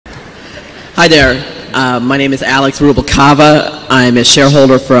Hi there. My name is Alex Rubalcava. I'm a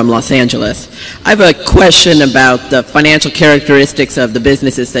shareholder from Los Angeles. I have a question about the financial characteristics of the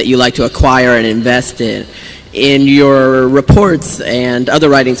businesses that you like to acquire and invest in. In your reports and other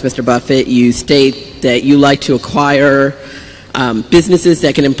writings, Mr. Buffett, you state that you like to acquire businesses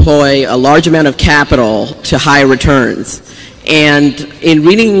that can employ a large amount of capital to high returns. And in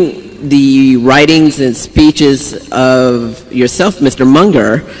reading the writings and speeches of yourself, Mr.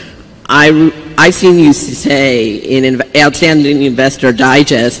 Munger, I've seen you say in Outstanding Investor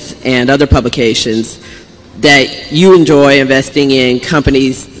Digest and other publications that you enjoy investing in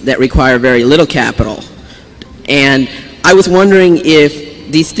companies that require very little capital. And I was wondering if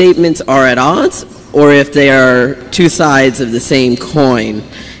these statements are at odds or if they are two sides of the same coin,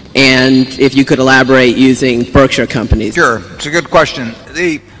 and if you could elaborate using Berkshire companies. Sure, it's a good question.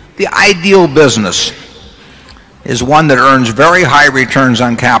 The ideal business is one that earns very high returns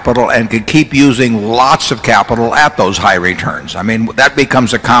on capital and could keep using lots of capital at those high returns. I mean, that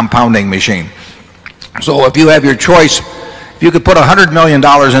becomes a compounding machine. So if you have your choice, if you could put $100 million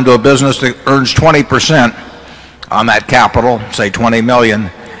into a business that earns 20% on that capital, say 20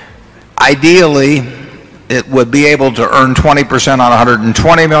 million, ideally it would be able to earn 20% on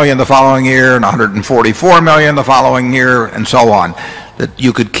 120 million the following year and 144 million the following year and so on. That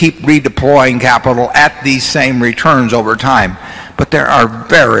you could keep redeploying capital at these same returns over time. But there are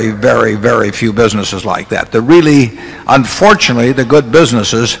very, very, very few businesses like that. The really, unfortunately, the good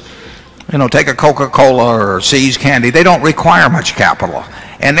businesses, you know, take a Coca-Cola or See's Candy, they don't require much capital.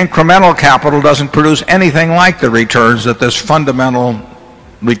 And incremental capital doesn't produce anything like the returns that this fundamental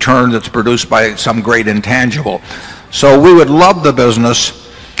return that's produced by some great intangible. So we would love the business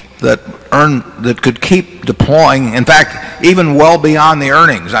that could keep deploying, in fact, even well beyond the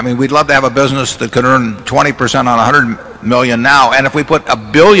earnings. I mean, we'd love to have a business that could earn 20% on 100 million now, and if we put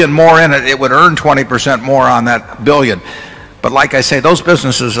 $1 billion more in it, it would earn 20% more on that $1 billion. But like I say, those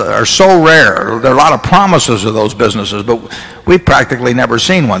businesses are so rare. There are a lot of promises of those businesses, but we've practically never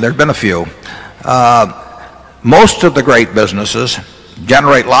seen one. There have been a few. Most of the great businesses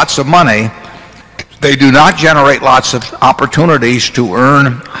generate lots of money. They do not generate lots of opportunities to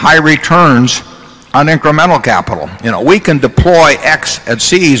earn high returns on incremental capital. You know, we can deploy X at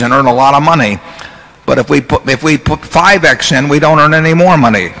C's and earn a lot of money, but if we put 5X in, we don't earn any more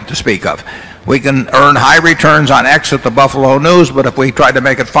money to speak of. We can earn high returns on X at the Buffalo News, but if we try to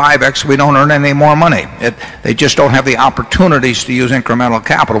make it 5X, we don't earn any more money. They just don't have the opportunities to use incremental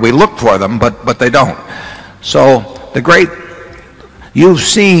capital. We look for them, but they don't. So you've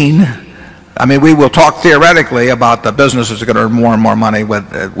seen, I mean, we will talk theoretically about the businesses that are going to earn more and more money with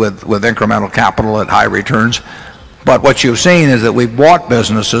incremental capital at high returns. But what you've seen is that we've bought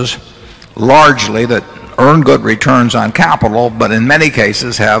businesses largely that earn good returns on capital, but in many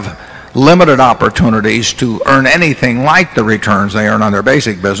cases have limited opportunities to earn anything like the returns they earn on their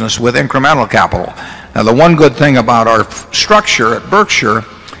basic business with incremental capital. Now, the one good thing about our structure at Berkshire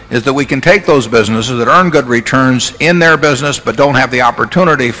is that we can take those businesses that earn good returns in their business but don't have the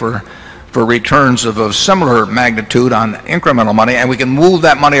opportunity for returns of a similar magnitude on incremental money, and we can move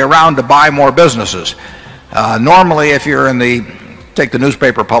that money around to buy more businesses. Normally, if you're in take the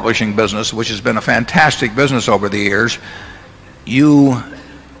newspaper publishing business, which has been a fantastic business over the years, you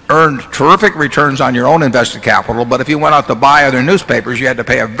earned terrific returns on your own invested capital, but if you went out to buy other newspapers, you had to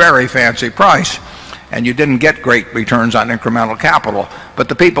pay a very fancy price, and you didn't get great returns on incremental capital. But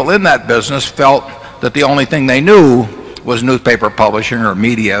the people in that business felt that the only thing they knew was newspaper publishing or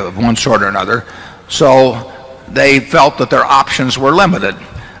media of one sort or another, so they felt that their options were limited.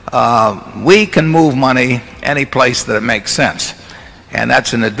 We can move money any place that it makes sense, and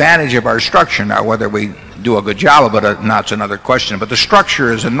that's an advantage of our structure. Now, whether we do a good job of it or not is another question, but the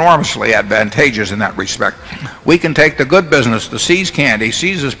structure is enormously advantageous in that respect. We can take the good business, the See's Candy.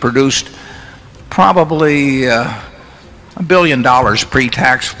 See's has produced probably $1 billion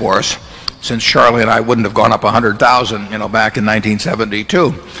pre-tax for us since Charlie and I wouldn't have gone up 100,000, you know, back in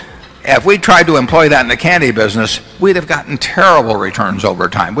 1972. If we tried to employ that in the candy business, we'd have gotten terrible returns over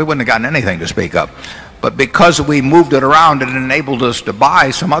time. We wouldn't have gotten anything to speak of. But because we moved it around, it enabled us to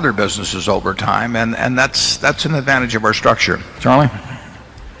buy some other businesses over time, and that's an advantage of our structure. Charlie?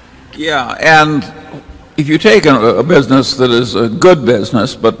 Yeah, and if you take a business that is a good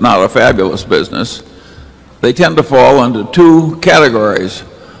business but not a fabulous business, they tend to fall into two categories.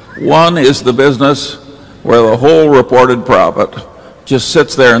 One is the business where the whole reported profit just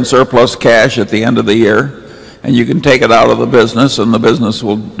sits there in surplus cash at the end of the year, and you can take it out of the business, and the business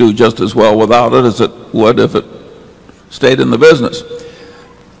will do just as well without it as it would if it stayed in the business.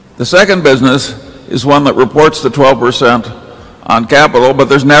 The second business is one that reports the 12% on capital, but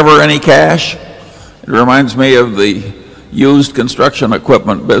there's never any cash. It reminds me of the used construction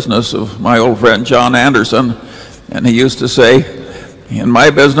equipment business of my old friend John Anderson, and he used to say, in my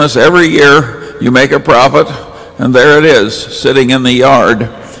business, every year you make a profit, and there it is, sitting in the yard.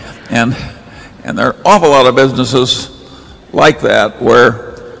 And there are an awful lot of businesses like that where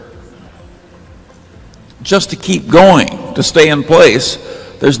just to keep going, to stay in place,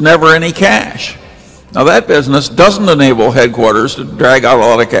 there's never any cash. Now that business doesn't enable headquarters to drag out a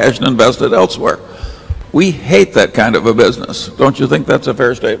lot of cash and invest it elsewhere. We hate that kind of a business. Don't you think that's a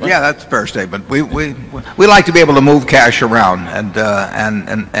fair statement? Yeah, that's a fair statement. We like to be able to move cash around and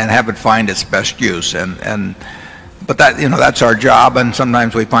have it find its best use. But that, that's our job, and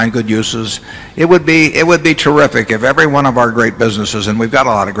sometimes we find good uses. It would be terrific if every one of our great businesses, and we've got a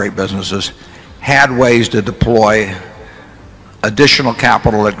lot of great businesses, had ways to deploy additional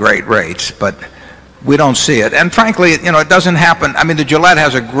capital at great rates. But we don't see it. And frankly, it doesn't happen. I mean, the Gillette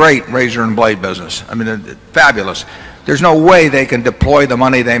has a great razor and blade business. I mean, fabulous. There's no way they can deploy the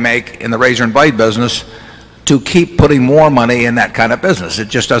money they make in the razor and blade business to keep putting more money in that kind of business. It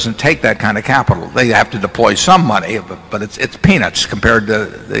just doesn't take that kind of capital. They have to deploy some money, but it's peanuts compared to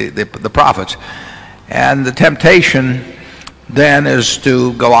the profits. And the temptation then is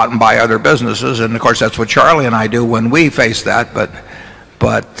to go out and buy other businesses. And of course, that's what Charlie and I do when we face that. But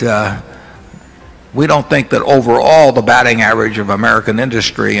we don't think that overall the batting average of American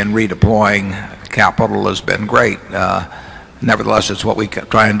industry in redeploying capital has been great. Nevertheless, it's what we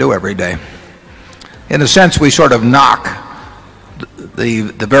try and do every day. In a sense, we sort of knock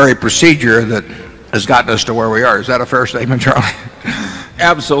the very procedure that has gotten us to where we are. Is that a fair statement, Charlie?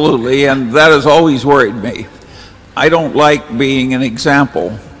 Absolutely, and that has always worried me. I don't like being an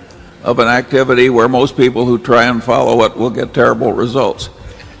example of an activity where most people who try and follow it will get terrible results.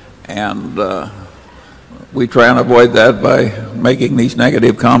 And we try and avoid that by making these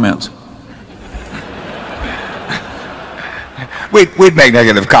negative comments. We'd make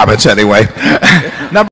negative comments anyway.